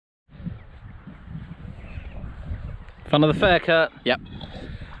Fun of the fair, Kurt. Yep.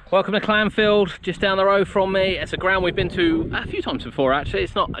 Welcome to Clanfield, just down the road from me. It's a ground we've been to a few times before actually.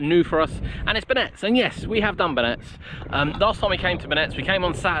 It's not new for us, and it's Burnett's, and yes, we have done Burnett's. Last time we came to Burnett's, we came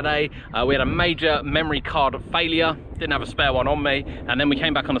on Saturday. We had a major memory card failure, didn't have a spare one on me, and then we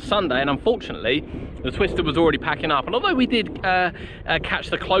came back on a Sunday, and unfortunately, the Twister was already packing up. And although we did catch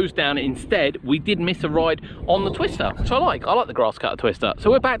the close down instead, we did miss a ride on the Twister, which I like the grass cutter Twister. So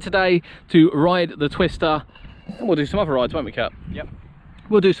we're back today to ride the Twister, and we'll do some other rides, won't we, Kurt? Yep.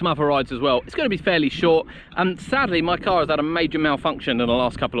 We'll do some other rides as well. It's going to be fairly short, and sadly my car has had a major malfunction in the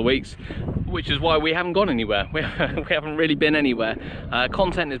last couple of weeks, which is why we haven't gone anywhere. We haven't really been anywhere.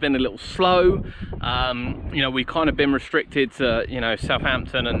 Content has been a little slow. You know, we've kind of been restricted to, you know,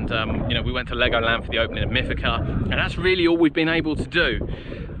 Southampton, and you know, we went to Legoland for the opening of Mythica, and that's really all we've been able to do.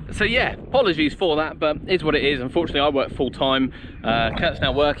 So yeah, apologies for that, but it's what it is. Unfortunately, I work full time. Kurt's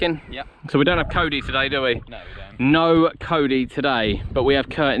now working. Yep. So we don't have Cody today, do we? No, we don't. No Cody today, but we have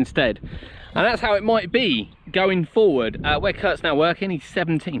Kurt instead. And that's how it might be going forward. Where Kurt's now working, he's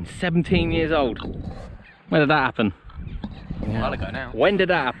 17 years old. When did that happen? A while ago now. When did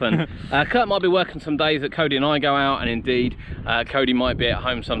that happen? Kurt might be working some days that Cody and I go out, and indeed Cody might be at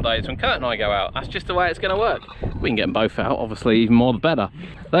home some days when Kurt and I go out. That's just the way it's going to work. We can get them both out, obviously, even more the better.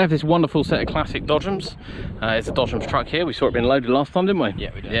 They have this wonderful set of classic Dodgems. It's a Dodgems truck here. We saw it being loaded last time, didn't we?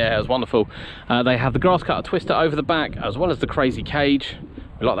 Yeah, we did. Yeah, it was wonderful. They have the grass cutter Twister over the back, as well as the crazy cage.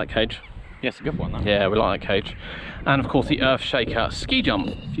 We like that cage. Yeah, it's a good one, though. Yeah, we like that cage. And of course the Earth Shaker ski jump,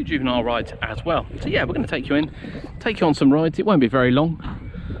 a few juvenile rides as well. So yeah, we're going to take you on some rides. It won't be very long,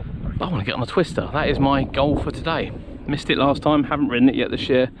 but I want to get on the Twister. That is my goal for today. Missed it last time, haven't ridden it yet this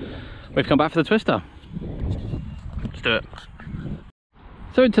year. We've come back for the Twister. Let's do it.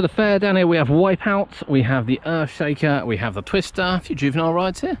 So into the fair, down here we have Wipeout, we have the Earth Shaker, we have the Twister, a few juvenile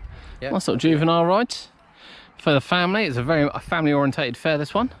rides here. Yeah. Nice little juvenile rides for the family. It's a very family orientated fair,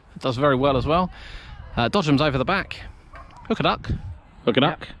 this one. It does very well as well. Dodgems over the back. Hook a duck. Hook a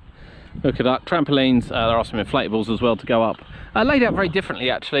duck. Hook a duck. Trampolines. There are some inflatables as well to go up. Laid out very differently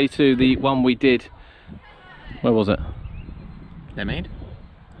actually to the one we did. Where was it? They're made.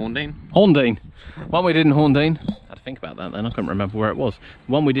 Horndean. Horndean. One we did in Horndean. I had to think about that then. I couldn't remember where it was.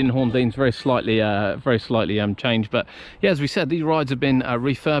 The one we did in Horndean's very slightly changed. But yeah, as we said, these rides have been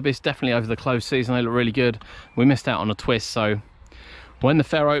refurbished. Definitely over the closed season, they look really good. We missed out on a twist, so when the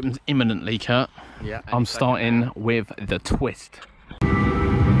fair opens imminently, Kurt, yeah, I'm starting with the twist.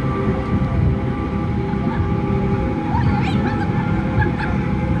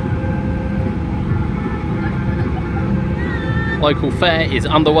 Local fair is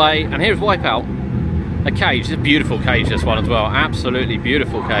underway, and here's Wipeout. A cage, it's a beautiful cage, this one as well. Absolutely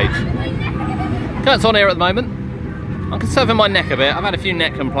beautiful cage. Kurt's on here at the moment. I'm conserving my neck a bit. I've had a few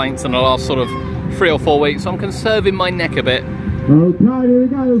neck complaints in the last sort of 3 or 4 weeks, so I'm conserving my neck a bit. Okay, here we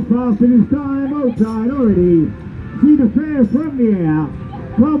go, fasten his time, outside already. See the fair from the air.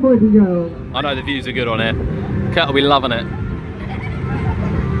 Come on, boys and girls. I know the views are good on here. Kurt will be loving it.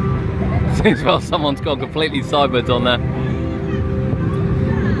 Seems well someone's gone completely sideways on there.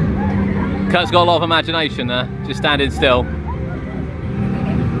 Kurt's got a lot of imagination there, just standing still.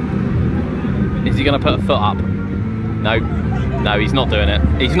 Is he going to put a foot up? No. No, he's not doing it.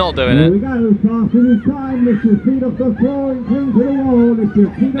 He's not doing it. Here we go, fasten his time, lift your feet off the floor and cling to the wall. Lift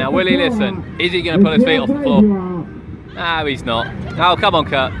your feet Now, off will the he floor. listen? Is he going to put his feet off the floor? No, he's not. Oh, come on,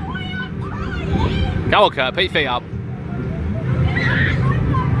 Kurt. Come on, Kurt, put your feet up.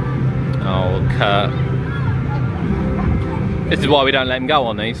 Oh, Kurt. This is why we don't let him go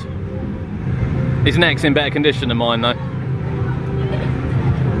on these. His neck's in better condition than mine, though.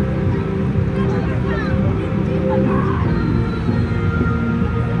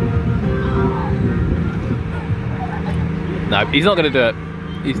 No, he's not going to do it.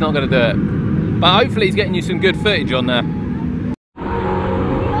 He's not going to do it. But hopefully he's getting you some good footage on there.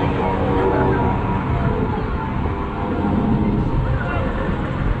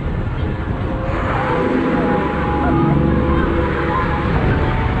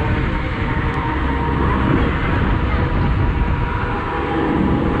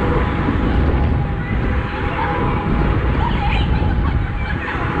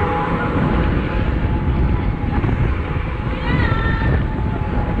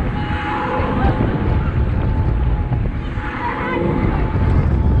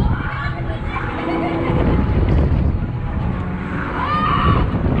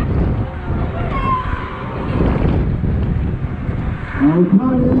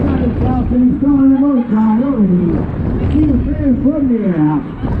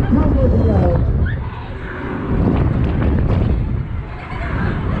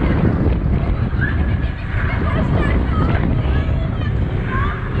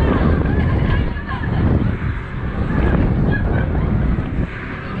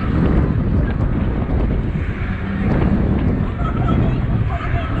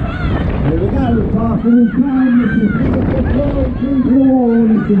 After this time, you can pick up the floor, through the wall,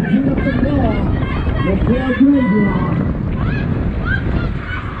 you can pick up the floor. The floor graveyard.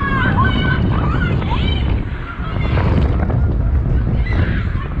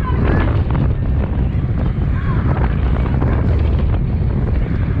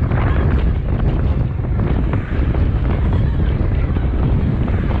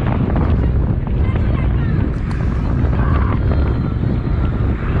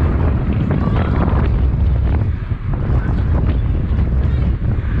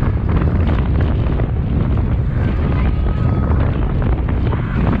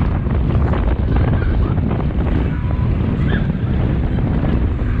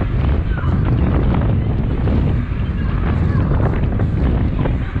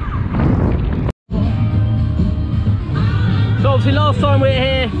 Obviously last time we were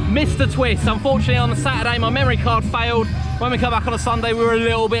here, missed the twist. Unfortunately on the Saturday my memory card failed. When we come back on a Sunday we were a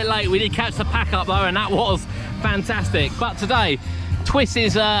little bit late. We did catch the pack up though and that was fantastic. But today, twist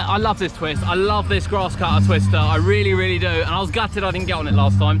is, I love this twist. I love this grass cutter twister. I really, really do. And I was gutted I didn't get on it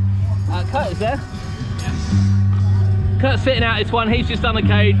last time. Kurt is there? Kurt's fitting out this one. He's just done a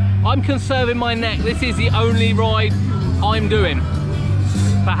cane. I'm conserving my neck. This is the only ride I'm doing.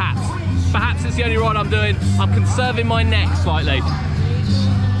 Perhaps. Perhaps it's the only ride I'm doing. I'm conserving my neck slightly.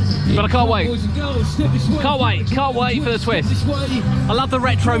 But I can't wait. Can't wait for the twist. I love the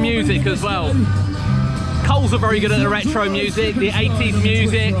retro music as well. Coles are very good at the retro music, the 80s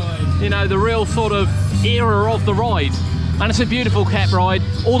music, you know, the real sort of era of the ride. And it's a beautiful kept ride.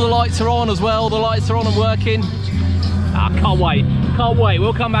 All the lights are on as well. The lights are on and working. I can't wait. Can't wait.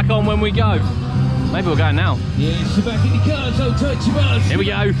 We'll come back on when we go. Maybe we'll go now. Yeah, so back in the car, don't touch your mouse. Here we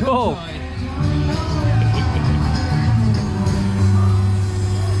go. Oh.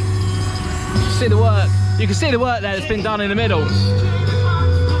 See the work. You can see the work there that's been done in the middle.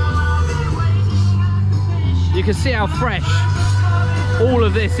 You can see how fresh all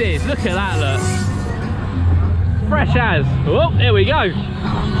of this is. Look at that, look. Fresh as. Oh, here we go.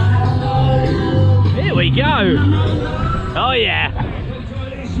 Here we go. Oh yeah.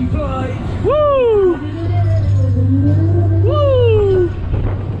 Woo! Woo!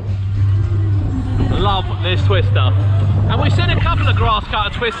 Love this twister. And we've seen a couple of grass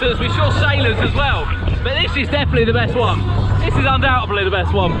cutter twisters, we saw sailors as well, but this is definitely the best one. This is undoubtedly the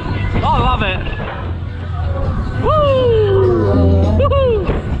best one. I love it. Woo! Woo!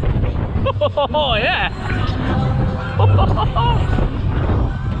 Oh yeah!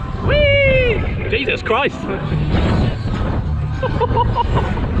 Whee! Jesus Christ!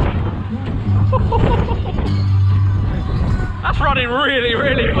 That's running really,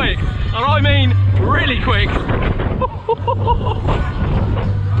 really quick, and I mean really quick.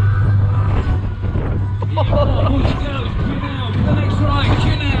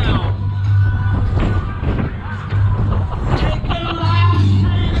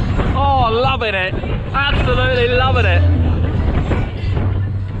 Oh, loving it. Absolutely loving it.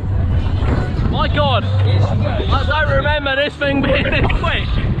 My God, I don't remember this thing being this quick.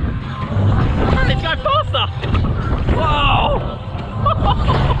 And it's going faster. Whoa.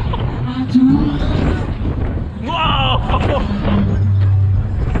 Whoa.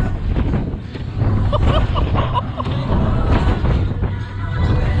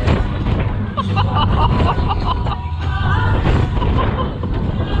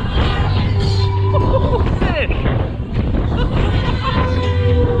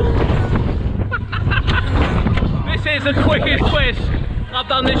 This is the quickest twist I've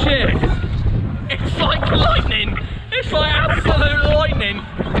done this year. It's like lightning. It's like absolute lightning.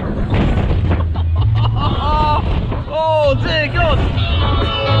 Oh dear God.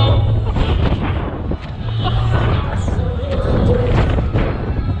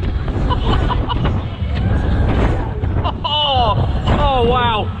 Oh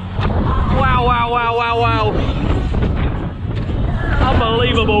wow. Wow, wow, wow, wow, wow.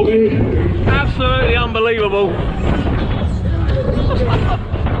 Unbelievable. Absolutely unbelievable.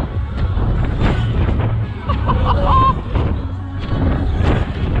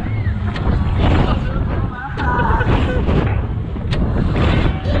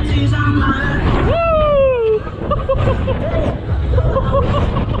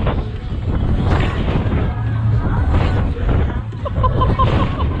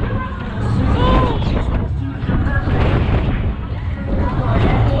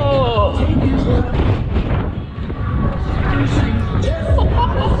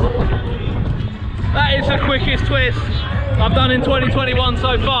 That is the quickest twist I've done in 2021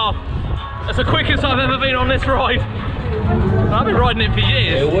 so far. That's the quickest I've ever been on this ride. I've been riding it for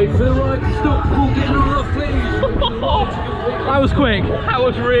years. Wait for the right stop before getting on off, please. That was quick. That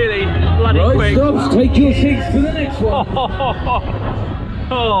was really bloody Right quick. stops, take your seats for the next one.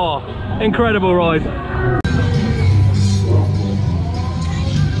 Oh, incredible ride.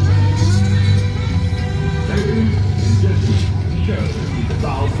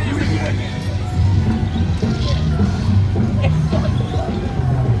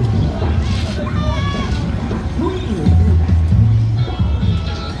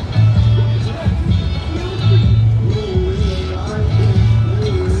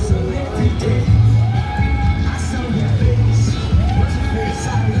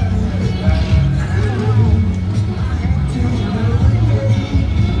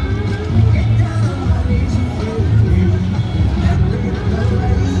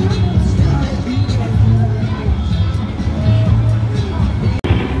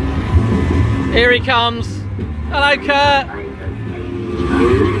 Here he comes. Hello, Kurt.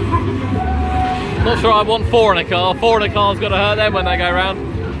 Not sure I want 4 in a car. 4 in a car's got to hurt them when they go round.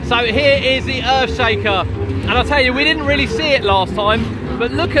 So here is the Earth Shaker. And I'll tell you, we didn't really see it last time,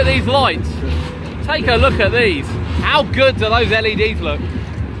 but look at these lights. Take a look at these. How good do those LEDs look?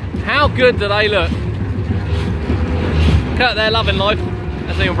 How good do they look? Kurt, they're loving life.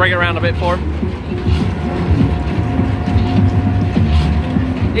 Let's see, we'll bring it around a bit for him.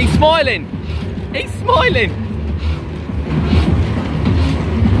 He's smiling. He's smiling.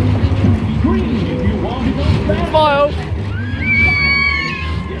 Smile.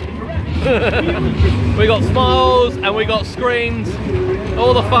 We got smiles and we got screens.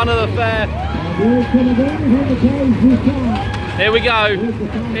 All the fun of the fair. Here we go.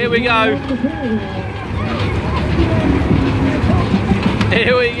 Here we go.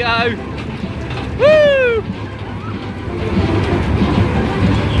 Here we go. Woo!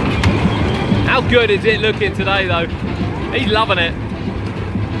 How good is it looking today though? He's loving it.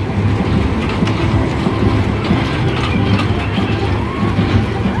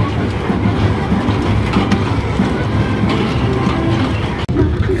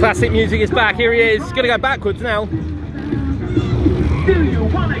 Classic music is back. Here he is. Gonna go backwards now. Do you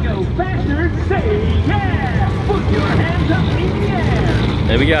want to go faster? Say yeah! Put your hands up in the air!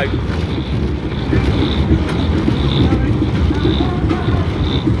 There we go.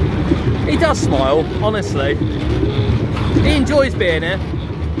 He does smile, honestly. He enjoys being here.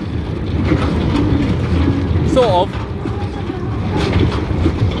 Sort of.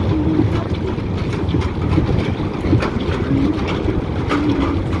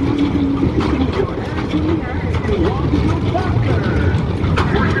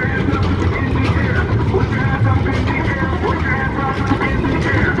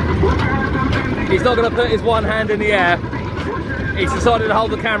 He's not going to put his one hand in the air. He's decided to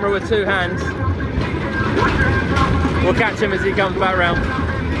hold the camera with 2 hands. We'll catch him as he comes back round.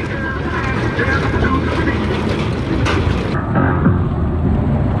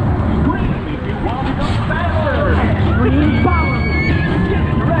 Green, follow me! Get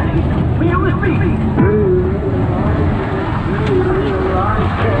ready! Feel the beat!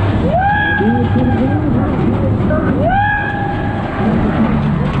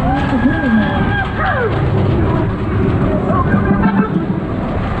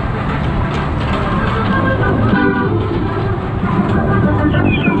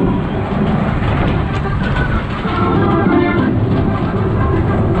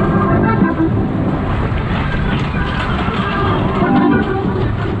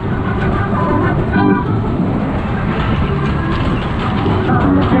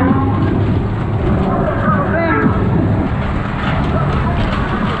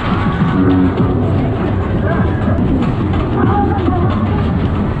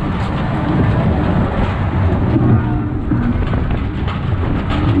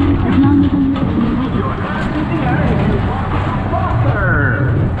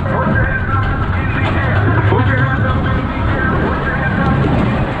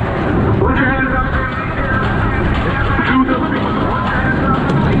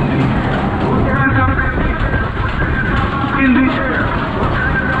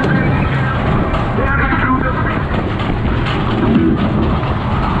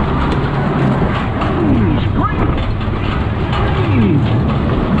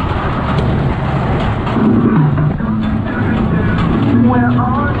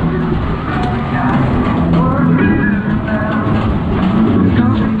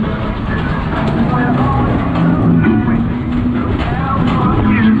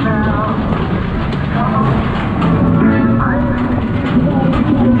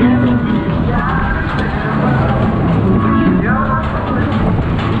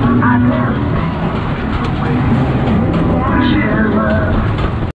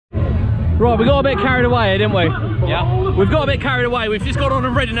 Right, we got a bit carried away, didn't we? Yeah. We've got a bit carried away. We've just got on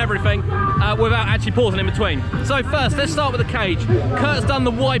and ridden everything without actually pausing in between. So first, let's start with the cage. Kurt's done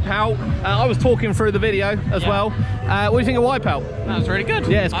the wipeout. I was talking through the video as well. What do you think of wipeout? That was really good.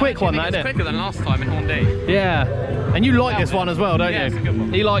 Yeah, it's a quick one, that, isn't it? It's quicker than last time in Horndee. Yeah. And you like this one as well, don't you? Yeah, it's a good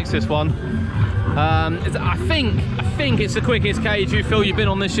one. He likes this one. I think it's the quickest cage you feel you've been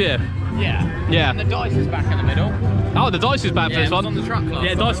on this year. Yeah. Yeah. And the dice is back in the middle. Oh, the dice is back for this one. Yeah, it was on the truck last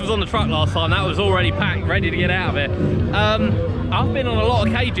Yeah, time. dice was on the truck last time. That was already packed, ready to get out of it. I've been on a lot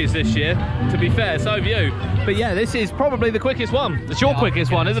of cages this year, to be fair, so have you. But yeah, this is probably the quickest one. It's your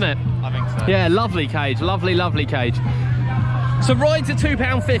quickest one, isn't it? I think so. Yeah, lovely cage, lovely, lovely cage. So rides are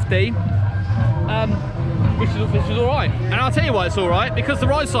 £2.50, which is all right. And I'll tell you why it's all right, because the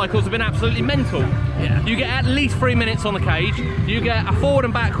ride cycles have been absolutely mental. Yeah. You get at least 3 minutes on the cage. You get a forward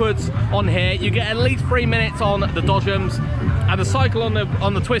and backwards on here. You get at least 3 minutes on the Dodgems. And the cycle on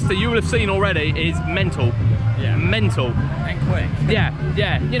the Twister you will have seen already is mental. Yeah. Mental. And quick. Yeah,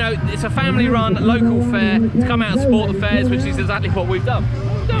 yeah. You know, it's a family-run local fair to come out and support the fairs, which is exactly what we've done.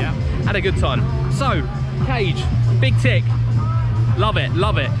 Yeah. Had a good time. So, cage, big tick. Love it,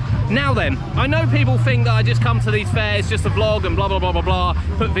 love it. Now then, I know people think that I just come to these fairs just to vlog and blah, blah, blah, blah, blah,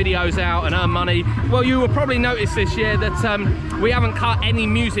 put videos out and earn money. Well, you will probably notice this year that we haven't cut any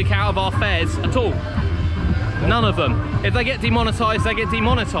music out of our fairs at all. None of them. If they get demonetized, they get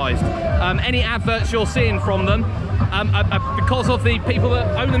demonetized. Any adverts you're seeing from them are because of the people that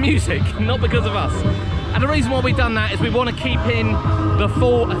own the music, not because of us. And the reason why we've done that is we want to keep in the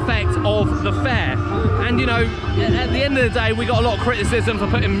full effect of the fair. And you know, at the end of the day, we got a lot of criticism for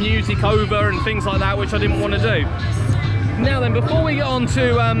putting music over and things like that, which I didn't want to do. Now then, before we get on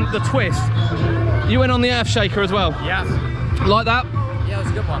to the twist, you went on the earth shaker as well. Yeah. Like that? Yeah, it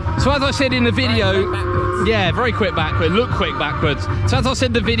was a good one. So as I said in the video, backwards. yeah, very quick backward, look quick backwards. So as I said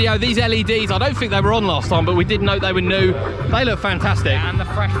in the video, these LEDs, I don't think they were on last time, but we did note they were new. They look fantastic. And the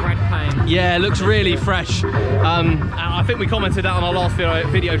fresh red paint. Yeah, it looks really fresh. And I think we commented that on our last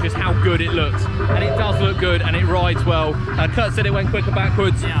video just how good it looks. And it does look good and it rides well. Kurt said it went quicker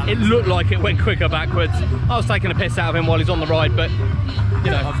backwards. Yeah. It looked like it went quicker backwards. I was taking a piss out of him while he's on the ride, but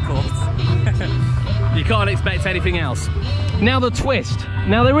you know. Of course. You can't expect anything else. Now the twist.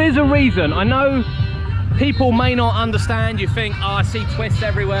 Now there is a reason. I know people may not understand. You think, oh, I see twists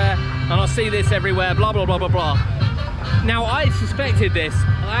everywhere and I see this everywhere, blah, blah, blah, blah, blah. Now I suspected this.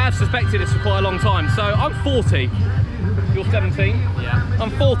 I have suspected this for quite a long time. So I'm 40. You're 17? Yeah. I'm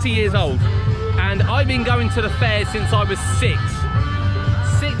 40 years old. And I've been going to the fair since I was 6.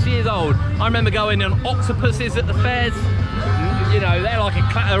 6 years old. I remember going on octopuses at the fairs. You know, they're like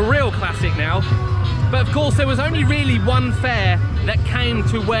a real classic now. But of course, there was only really one fair that came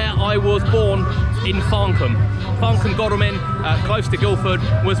to where I was born in Farncombe. Farncombe, Godalming, close to Guildford,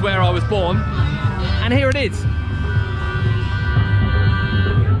 was where I was born. And here it is.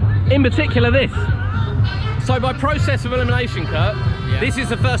 In particular, this. So by process of elimination, Kurt, this is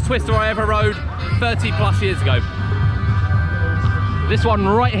the first twister I ever rode 30 plus years ago. This one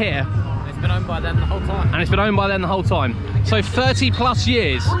right here. It's been owned by them the whole time. And it's been owned by them the whole time. So 30 plus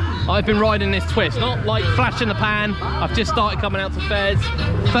years I've been riding this twist, not like flash in the pan. I've just started coming out to fairs.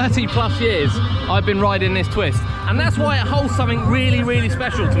 30 plus years I've been riding this twist. And that's why it holds something really, really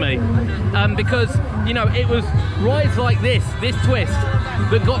special to me. Because, you know, it was rides like this twist,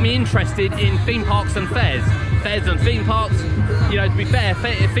 that got me interested in theme parks and fairs. Fairs and theme parks, you know, to be fair,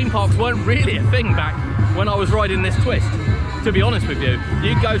 theme parks weren't really a thing back when I was riding this twist. To be honest with you,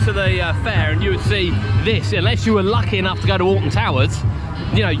 you'd go to the fair and you would see this, unless you were lucky enough to go to Alton Towers,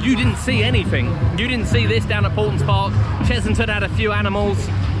 you know, you didn't see anything. You didn't see this down at Paultons Park. Chesington had a few animals.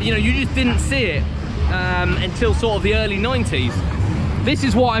 You know, you just didn't see it until sort of the early 90s. This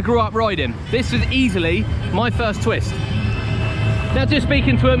is what I grew up riding. This was easily my first twist. Now, just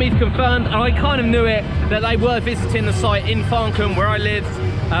speaking to him, he's confirmed, and I kind of knew it, that they were visiting the site in Farncombe where I lived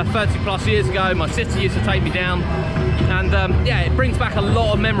 30 plus years ago. My sister used to take me down. And yeah, it brings back a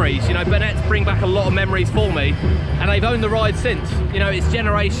lot of memories. You know, Burnett's bring back a lot of memories for me, and they've owned the ride since. You know, it's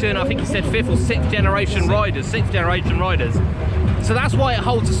generation, I think he said 5th or 6th generation riders, 6th generation riders. So that's why it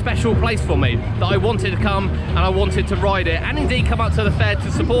holds a special place for me, that I wanted to come and I wanted to ride it, and indeed come up to the fair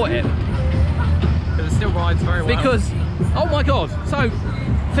to support it. Because it still rides very well. Because, oh my God, so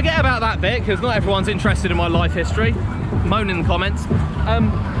forget about that bit, because not everyone's interested in my life history. Moan in the comments.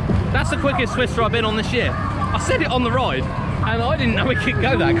 That's the quickest twister I've been on this year. I said it on the ride, and I didn't know it could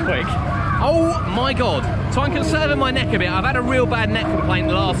go that quick. Oh my God. So I'm conserving my neck a bit. I've had a real bad neck complaint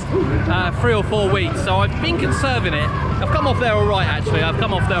the last 3 or 4 weeks, so I've been conserving it. I've come off there all right, actually. I've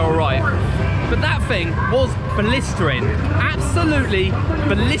come off there all right. but that thing was blistering, absolutely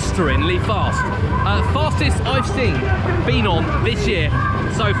blisteringly fast. Fastest I've been on this year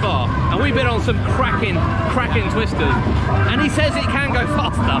so far, and we've been on some cracking twisters, and he says it can go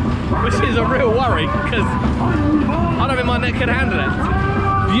faster, which is a real worry because I don't think my neck could handle it.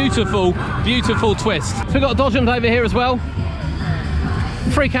 Beautiful twist. So we've got Dodgems over here as well.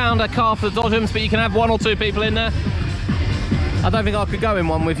 £3 a car for the Dodgems, but you can have 1 or 2 people in there. I don't think I could go in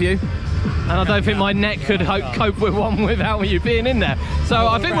one with you, and I don't think my neck could cope with one without you being in there. So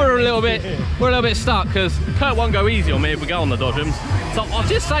I think we're a little bit stuck because Kurt won't go easy on me if we go on the Dodgems. So I'll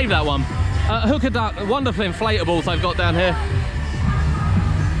just save that one. Hooker duck, wonderful inflatables they've got down here.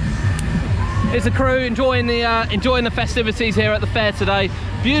 It's a crew enjoying the festivities here at the fair today.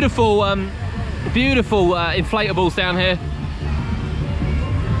 Beautiful inflatables down here.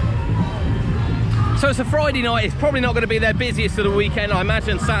 So it's a Friday night. It's probably not going to be their busiest of the weekend. I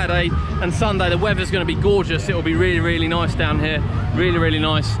imagine Saturday and Sunday the weather's going to be gorgeous. It will be really nice down here. Really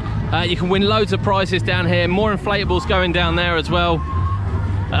nice. You can win loads of prizes down here. More inflatables going down there as well.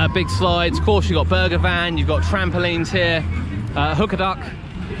 Big slides. Of course, you've got burger van. You've got trampolines here. Hooker duck.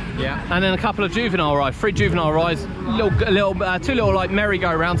 Yeah. And then a couple of juvenile rides, 3 juvenile rides, 2 little like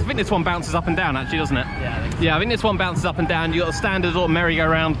merry-go-rounds. I think this one bounces up and down actually, doesn't it? Yeah, I think this one bounces up and down. You've got the standard sort of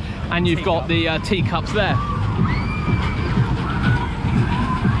merry-go-round, and you've got the teacups there.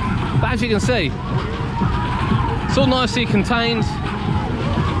 But as you can see, it's all nicely contained.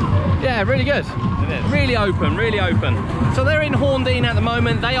 Yeah, really good. It is. Really open. So they're in Horndean at the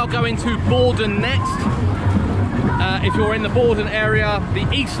moment. They are going to Borden next. If you're in the Borden area,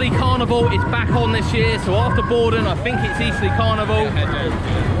 the Eastleigh Carnival is back on this year, so after Borden I think it's Eastleigh Carnival.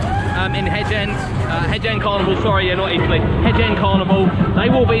 In Hedge End. Hedge End Carnival, sorry, yeah, not Eastleigh. Hedge End Carnival. They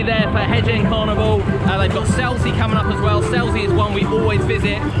will be there for Hedge End Carnival. They've got Selsey coming up as well. Selsey is one we always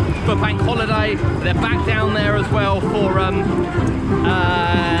visit for bank holiday. They're back down there as well for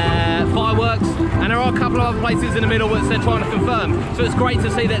fireworks, and there are a couple of other places in the middle which they're trying to confirm. So it's great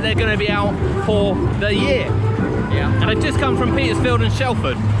to see that they're going to be out for the year. Yeah. And they've just come from Petersfield and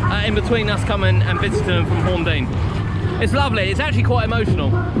Shelford, in between us coming and visiting them from Horndean. It's lovely. It's actually quite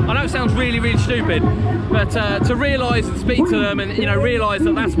emotional. I know it sounds really stupid, but to realise and speak to them and realise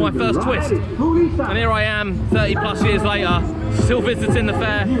that that's my first twist, and here I am 30 plus years later still visiting the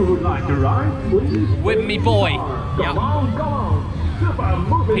fair with me boy. Yeah.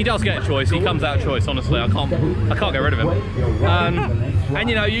 He does get a choice. He comes out of choice. Honestly, I can't get rid of him. And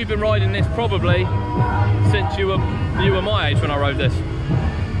you've been riding this probably since you were my age when I rode this.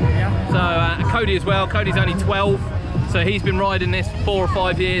 Yeah. So Cody as well. Cody's only 12, so he's been riding this 4 or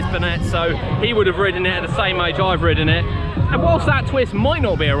 5 years, Burnett. So he would have ridden it at the same age I've ridden it. And whilst that twist might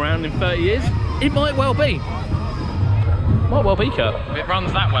not be around in 30 years, it might well be. Might well be, Kurt. If it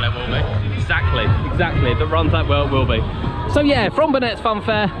runs that well, it will be. Exactly. If it runs that well, it will be. So yeah, from Burnett's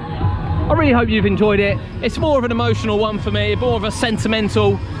Funfair, I really hope you've enjoyed it. It's more of an emotional one for me, more of a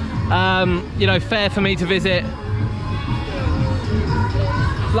sentimental, fair for me to visit.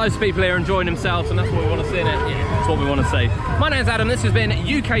 Loads of people here enjoying themselves, and that's what we want to see in it. Yeah, that's what we want to see. My name's Adam. This has been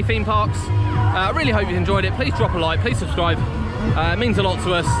UK Theme Parks. I really hope you've enjoyed it. Please drop a like, please subscribe. It means a lot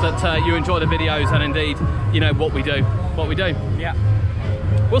to us that you enjoy the videos and indeed, what we do. Yeah.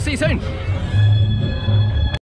 We'll see you soon.